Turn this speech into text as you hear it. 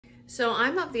So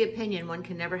I'm of the opinion one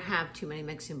can never have too many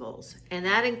mixing bowls, and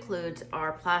that includes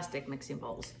our plastic mixing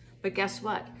bowls. But guess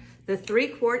what? The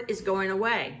 3-quart is going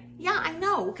away. Yeah, I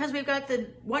know, because we've got the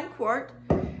 1-quart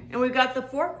and we've got the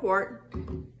 4-quart.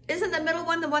 Isn't the middle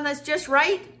one the one that's just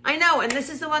right? I know, and this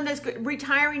is the one that's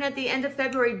retiring at the end of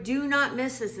February. Do not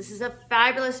miss this. This is a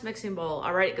fabulous mixing bowl.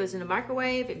 All right, it goes in the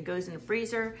microwave, it goes in the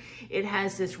freezer. It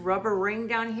has this rubber ring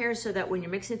down here so that when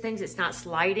you're mixing things, it's not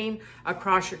sliding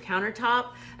across your countertop.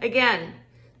 Again,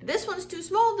 this one's too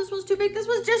small, this one's too big, this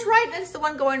one's just right, and it's the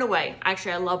one going away.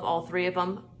 Actually, I love all 3 of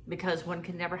them because one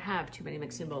can never have too many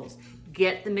mixing bowls.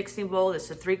 Get the mixing bowl.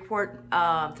 It's a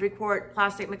 3-quart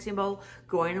plastic mixing bowl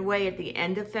going away at the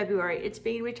end of February. It's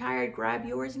being retired. Grab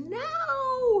yours now.